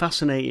 absolutely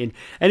fascinating.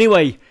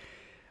 Anyway,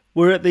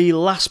 we're at the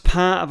last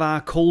part of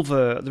our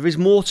culvert. There is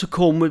more to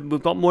come.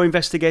 We've got more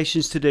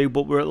investigations to do,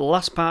 but we're at the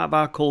last part of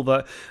our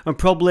culvert and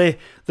probably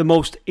the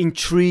most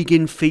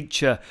intriguing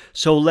feature.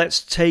 So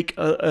let's take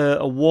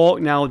a walk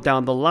now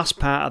down the last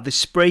part of the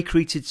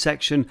spray-created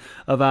section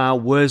of our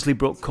Worsley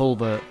Brook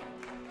culvert.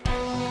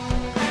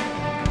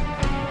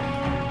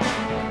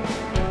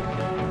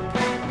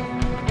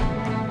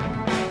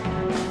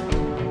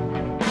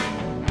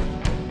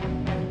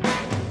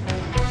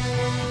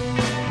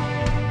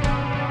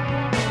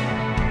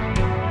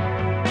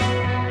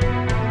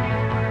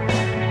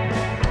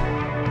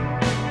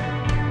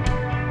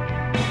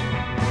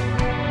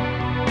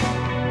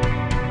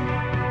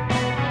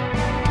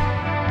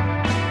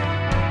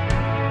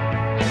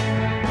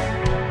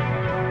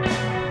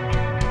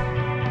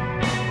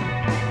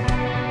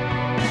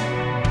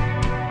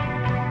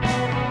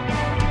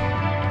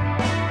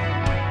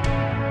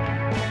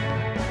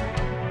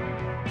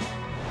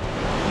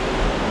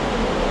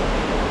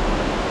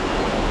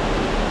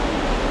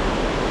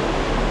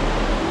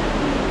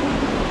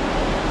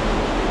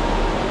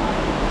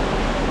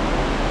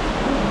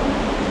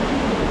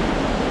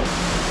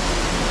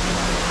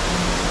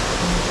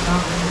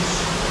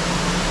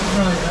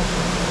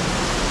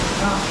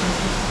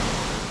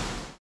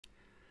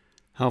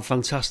 How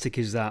fantastic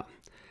is that?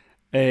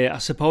 I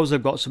suppose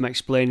I've got some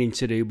explaining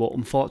to do, but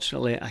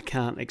unfortunately I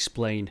can't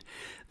explain.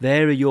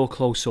 There are your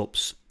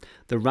close-ups.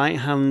 The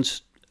right-hand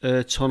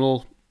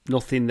tunnel,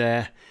 nothing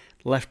there.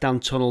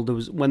 Left-hand tunnel, there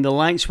was, when the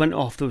lights went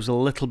off, there was a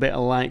little bit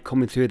of light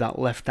coming through that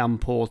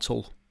left-hand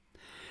portal.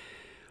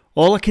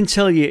 All I can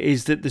tell you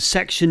is that the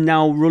section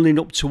now running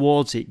up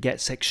towards it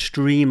gets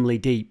extremely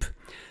deep.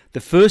 The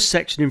first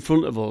section in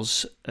front of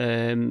us,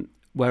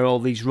 where all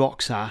these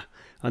rocks are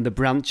and the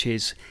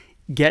branches,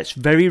 gets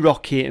very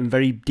rocky and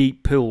very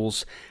deep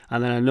pools.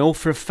 And then I know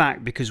for a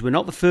fact, because we're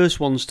not the first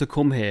ones to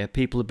come here,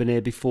 people have been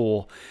here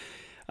before,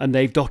 and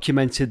they've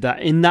documented that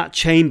in that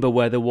chamber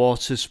where the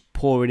water's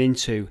pouring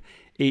into,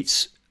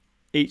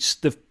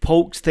 they've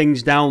poked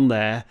things down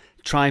there,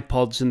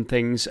 tripods and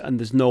things, and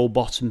there's no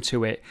bottom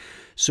to it.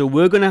 So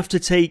we're going to have to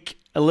take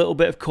a little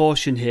bit of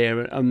caution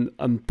here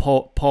and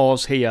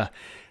pause here.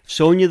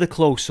 Showing you the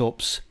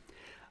close-ups.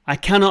 I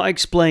cannot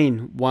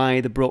explain why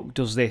the brook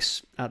does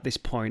this at this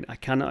point. I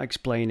cannot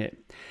explain it.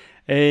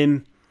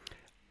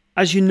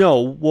 As you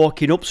know,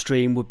 walking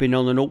upstream, we've been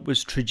on an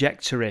upwards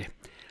trajectory.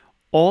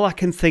 All I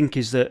can think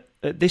is that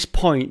at this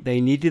point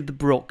they needed the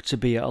brook to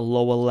be at a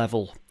lower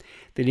level.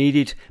 They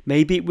needed,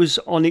 maybe it was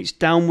on its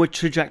downward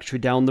trajectory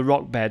down the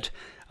rock bed,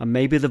 and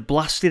maybe they've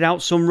blasted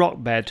out some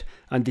rock bed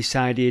and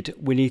decided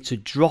we need to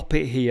drop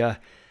it here,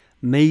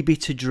 maybe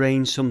to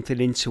drain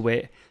something into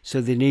it. So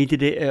they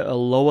needed it at a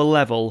lower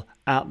level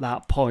at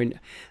that point.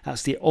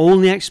 That's the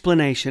only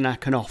explanation I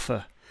can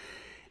offer.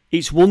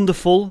 It's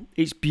wonderful,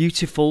 it's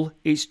beautiful,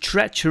 it's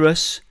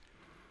treacherous.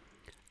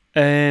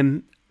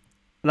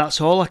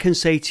 That's all I can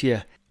say to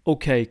you.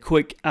 Okay,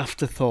 quick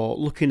afterthought.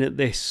 Looking at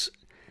this,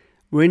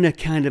 we're in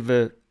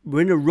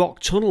a rock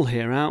tunnel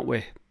here, aren't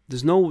we?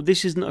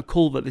 This isn't a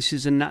culvert, this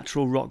is a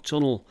natural rock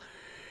tunnel.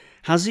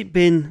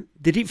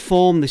 Did it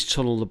form this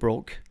tunnel, the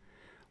brook?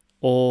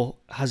 Or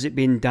has it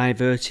been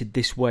diverted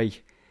this way?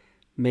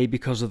 Maybe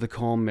because of the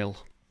corn mill.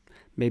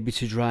 Maybe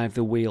to drive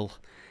the wheel.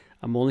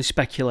 I'm only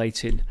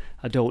speculating.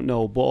 I don't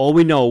know. But all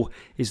we know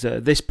is that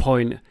at this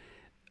point,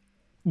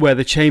 where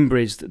the chamber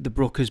is, the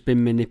brook has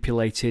been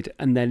manipulated,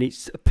 and then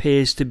it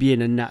appears to be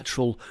in a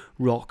natural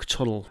rock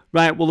tunnel.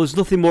 Right, well, there's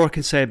nothing more I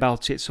can say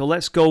about it. So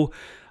let's go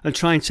and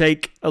try and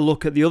take a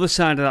look at the other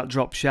side of that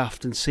drop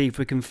shaft and see if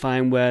we can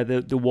find where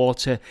the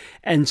water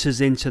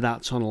enters into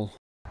that tunnel.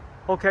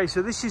 Okay,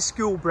 so this is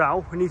School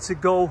Brow. We need to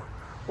go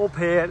up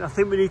here, and I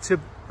think we need to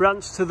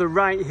branch to the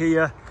right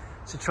here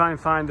to try and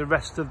find the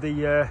rest of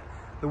the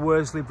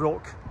Worsley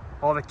Brook,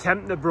 or the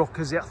Kempner Brook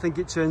as I think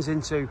it turns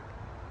into.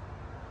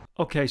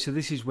 Okay, so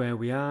this is where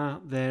we are.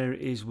 There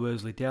is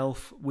Worsley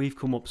Delph. We've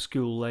come up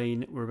School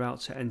Lane. We're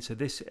about to enter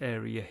this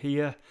area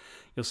here.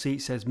 You'll see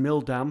it says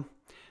Mill Dam,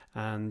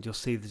 and you'll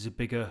see there's a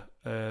bigger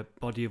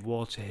body of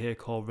water here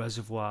called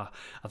Reservoir.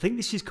 I think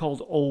this is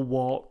called Old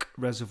Warke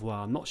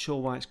Reservoir. I'm not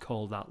sure why it's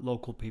called that.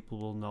 Local people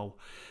will know.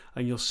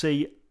 And you'll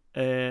see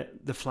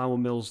the flour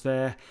mills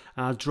there.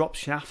 Our drop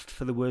shaft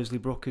for the Worsley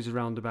Brook is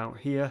around about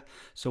here.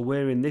 So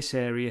we're in this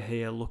area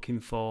here looking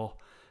for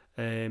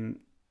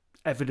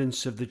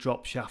evidence of the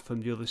drop shaft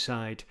from the other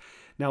side.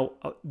 Now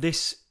I'm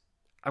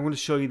going to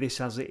show you this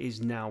as it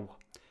is now.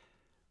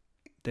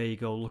 There you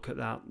go, look at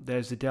that.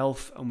 There's the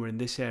Delph, and we're in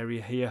this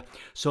area here.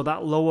 So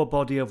that lower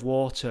body of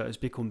water has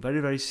become very,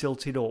 very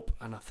silted up,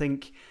 and I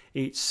think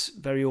it's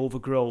very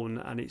overgrown,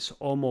 and it's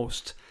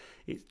almost,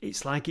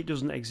 it's like it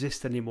doesn't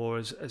exist anymore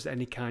as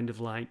any kind of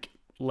like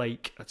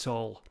lake at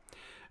all.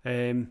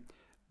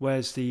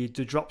 Whereas the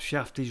drop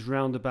shaft is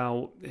round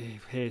about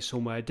here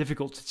somewhere,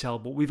 difficult to tell,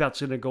 but we've had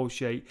to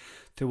negotiate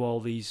through all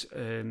these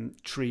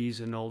trees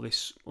and all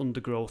this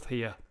undergrowth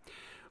here.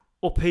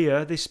 Up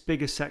here, this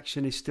bigger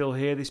section is still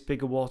here, this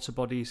bigger water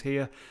body is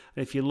here,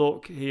 and if you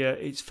look here,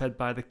 it's fed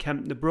by the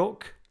Kempner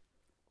Brook.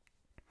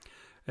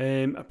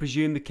 I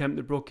presume the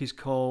Kempner Brook is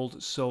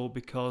called so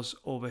because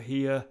over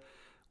here,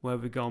 where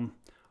we've gone,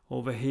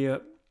 over here,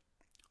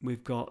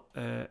 we've got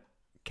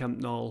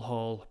Kempnall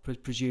Hall.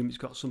 Presume it's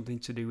got something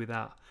to do with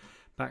that.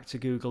 Back to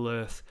Google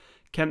Earth.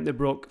 Kempner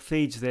Brook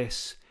feeds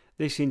this.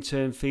 This in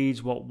turn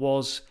feeds what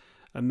was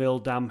a mill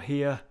dam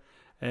here,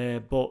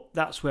 but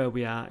that's where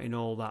we are in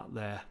all that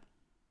there.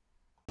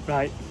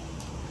 Right,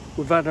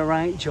 we've had a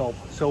right job.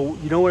 So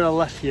you know where I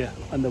left you,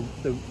 and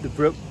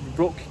the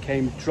brook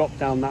came, dropped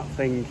down that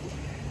thing.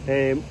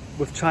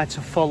 We've tried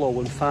to follow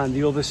and find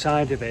the other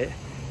side of it,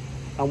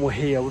 and we're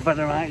here. We've had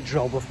a right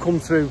job. We've come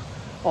through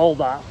all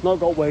that.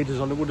 Not got waders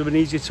on. It would have been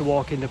easier to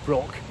walk in the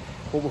brook,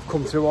 but we've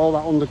come through all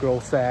that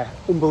undergrowth there.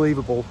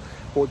 Unbelievable,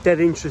 but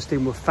dead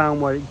interesting. We've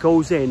found where it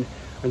goes in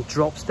and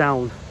drops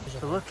down.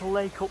 There's a little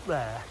lake up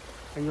there,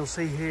 and you'll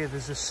see here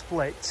there's a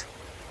split.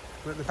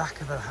 We're at the back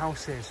of the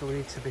house here, so we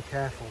need to be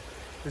careful.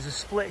 There's a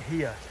split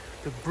here.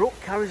 The brook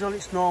carries on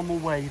its normal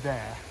way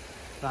there.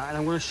 Right, and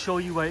I'm going to show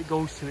you where it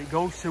goes to. It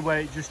goes to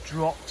where it just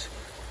dropped,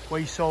 where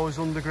you saw us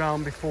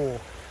underground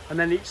before. And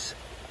then it's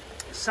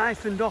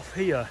siphoned off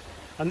here.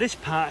 And this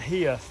part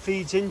here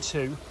feeds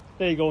into,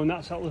 there you go, and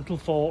that's that little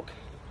fork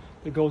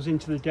that goes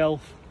into the Delph.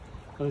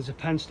 And there's a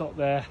penstock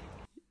there.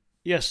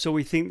 Yes, so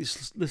we think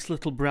this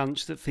little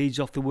branch that feeds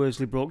off the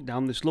Worsley Brook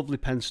down this lovely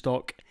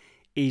penstock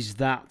is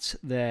that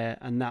there,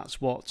 and that's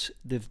what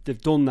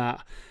they've done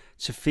that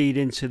to feed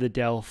into the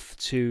Delph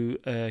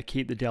to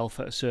keep the Delph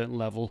at a certain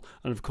level,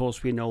 and of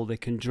course we know they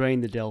can drain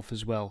the Delph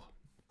as well.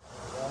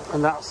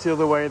 And that's the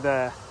other way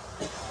there.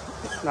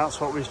 That's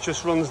what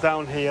just runs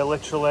down here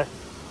literally,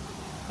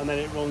 and then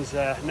it runs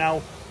there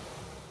now.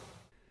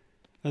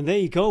 And there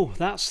you go,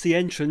 that's the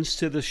entrance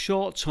to the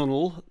short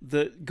tunnel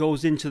that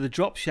goes into the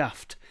drop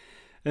shaft.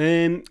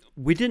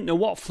 We didn't know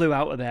what flew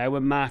out of there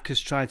when Marcus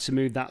tried to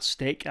move that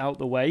stick out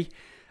the way.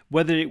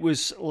 Whether it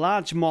was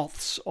large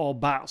moths or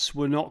bats,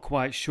 we're not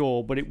quite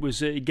sure, but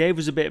it gave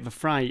us a bit of a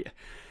fright.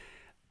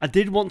 I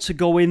did want to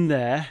go in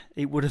there.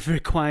 It would have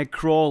required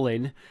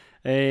crawling,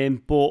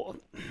 but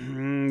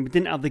we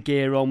didn't have the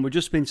gear on. We'd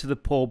just been to the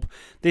pub.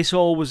 This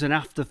all was an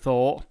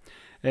afterthought,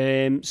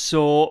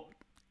 so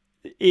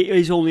it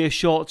is only a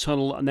short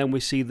tunnel, and then we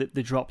see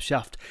the drop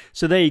shaft.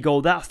 So there you go,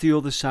 that's the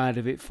other side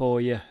of it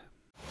for you.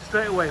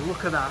 Straight away,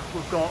 look at that.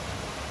 We've got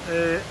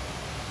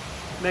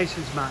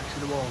mason's marks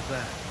in the walls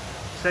there.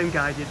 Same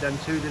guy did them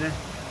too, didn't he?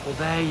 Well,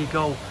 there you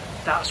go.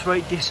 That's where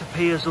it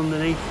disappears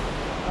underneath.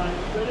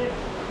 Ready?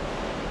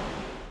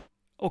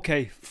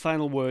 Okay,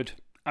 final word.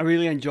 I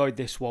really enjoyed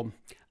this one.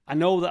 I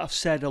know that I've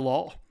said a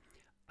lot.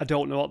 I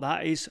don't know what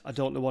that is. I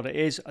don't know what it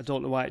is. I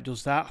don't know why it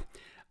does that.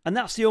 And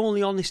that's the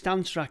only honest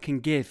answer I can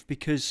give,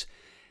 because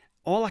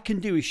all I can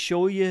do is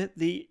show you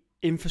the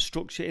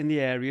infrastructure in the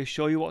area,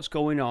 show you what's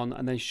going on,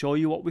 and then show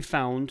you what we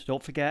found.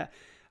 Don't forget,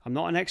 I'm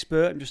not an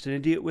expert, I'm just an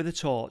idiot with a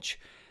torch,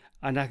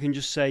 and I can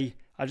just say,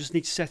 I just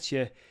need to set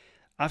you,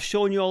 I've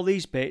shown you all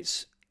these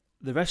bits,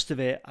 the rest of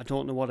it I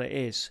don't know what it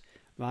is,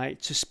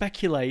 right? To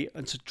speculate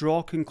and to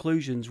draw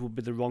conclusions would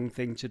be the wrong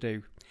thing to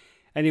do.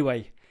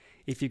 Anyway,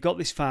 if you've got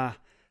this far,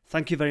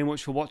 thank you very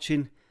much for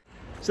watching.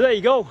 So there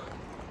you go,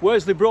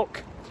 Worsley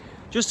Brook.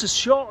 Just a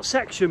short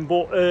section,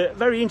 but a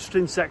very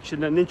interesting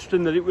section, and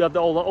interesting that we had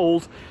all that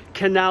old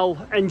canal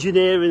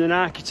engineering and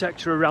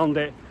architecture around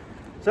it.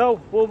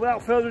 So, well,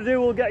 without further ado,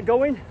 we'll get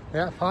going.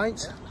 Yeah,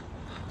 thanks.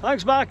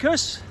 Thanks,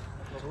 Marcus.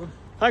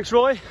 Thanks,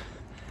 Roy.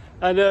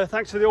 And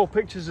thanks for the old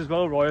pictures as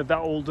well, Roy, of that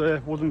old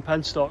wooden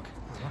penstock.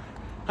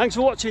 Thanks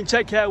for watching,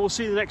 take care, we'll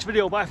see you in the next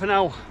video. Bye for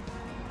now.